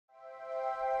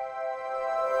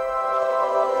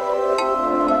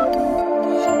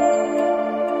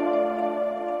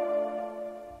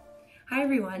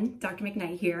everyone, Dr.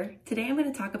 McNeight here. Today I'm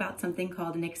going to talk about something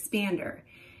called an expander.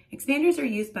 Expanders are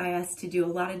used by us to do a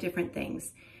lot of different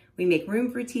things. We make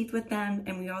room for teeth with them,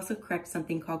 and we also correct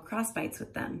something called crossbites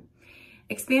with them.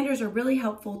 Expanders are really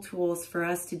helpful tools for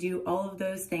us to do all of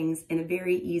those things in a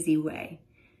very easy way.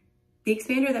 The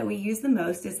expander that we use the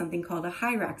most is something called a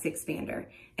Hyrax expander,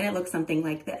 and it looks something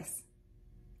like this.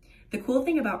 The cool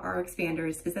thing about our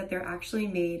expanders is that they're actually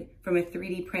made from a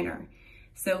 3D printer.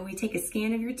 So we take a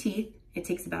scan of your teeth, it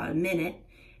takes about a minute,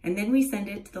 and then we send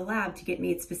it to the lab to get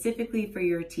made specifically for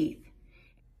your teeth.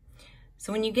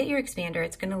 So when you get your expander,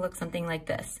 it's going to look something like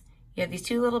this. You have these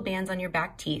two little bands on your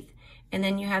back teeth, and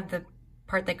then you have the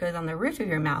part that goes on the roof of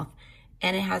your mouth,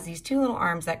 and it has these two little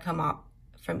arms that come up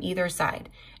from either side.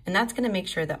 And that's going to make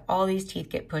sure that all these teeth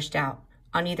get pushed out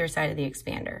on either side of the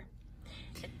expander.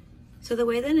 So the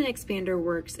way that an expander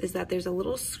works is that there's a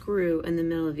little screw in the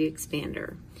middle of the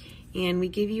expander. And we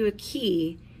give you a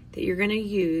key that you're going to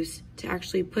use to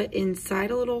actually put inside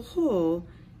a little hole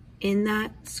in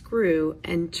that screw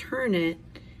and turn it.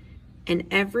 And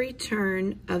every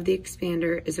turn of the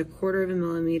expander is 1/4 of a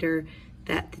millimeter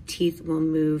that the teeth will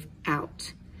move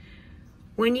out.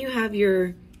 When you have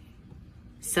your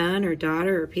son or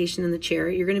daughter or patient in the chair,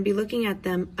 you're going to be looking at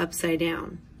them upside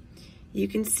down. You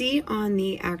can see on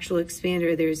the actual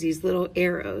expander there's these little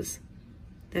arrows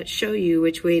that show you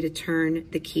which way to turn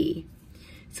the key.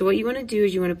 So what you want to do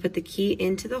is you want to put the key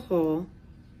into the hole,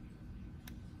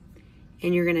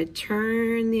 and you're going to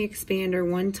turn the expander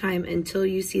one time until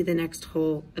you see the next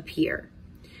hole appear.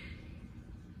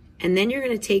 And then you're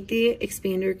going to take the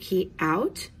expander key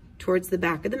out towards the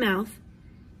back of the mouth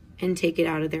and take it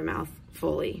out of their mouth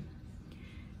fully.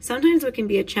 Sometimes what can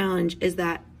be a challenge is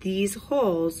that these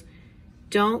holes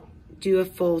don't do a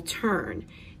full turn.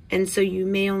 And so you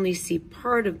may only see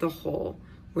part of the hole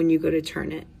when you go to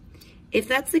turn it. If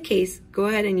that's the case, go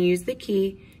ahead and use the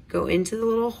key, go into the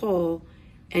little hole,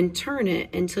 and turn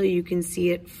it until you can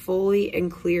see it fully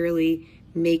and clearly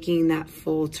making that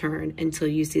full turn until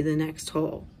you see the next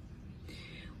hole.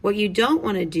 What you don't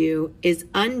want to do is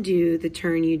undo the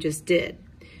turn you just did.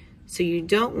 So you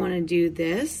don't want to do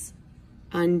this,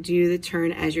 undo the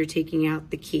turn as you're taking out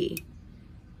the key.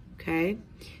 Okay?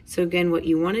 So again, what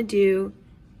you want to do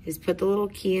is put the little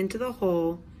key into the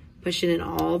hole, push it in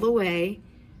all the way.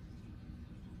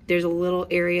 There's a little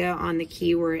area on the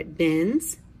key where it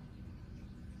bends.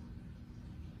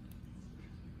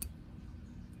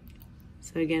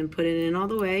 So again, put it in all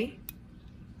the way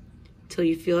until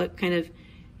you feel it kind of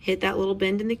hit that little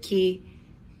bend in the key.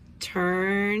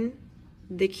 Turn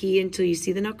the key until you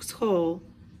see the next hole,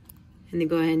 and then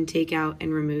go ahead and take out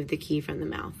and remove the key from the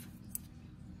mouth.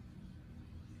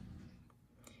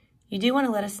 You do want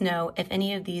to let us know if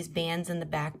any of these bands in the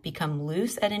back become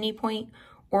loose at any point,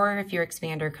 or if your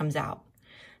expander comes out.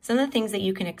 Some of the things that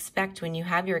you can expect when you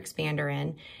have your expander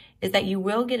in is that you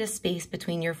will get a space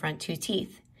between your front two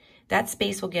teeth. That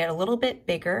space will get a little bit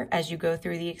bigger as you go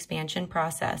through the expansion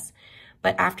process,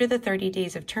 but after the 30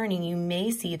 days of turning, you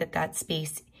may see that that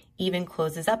space even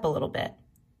closes up a little bit.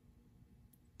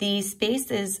 The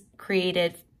space is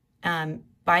created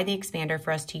by the expander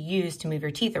for us to use to move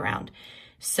your teeth around.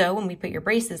 So when we put your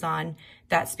braces on,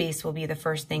 that space will be the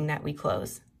first thing that we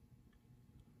close.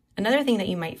 Another thing that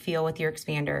you might feel with your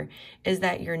expander is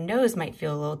that your nose might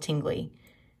feel a little tingly,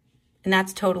 and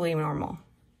that's totally normal.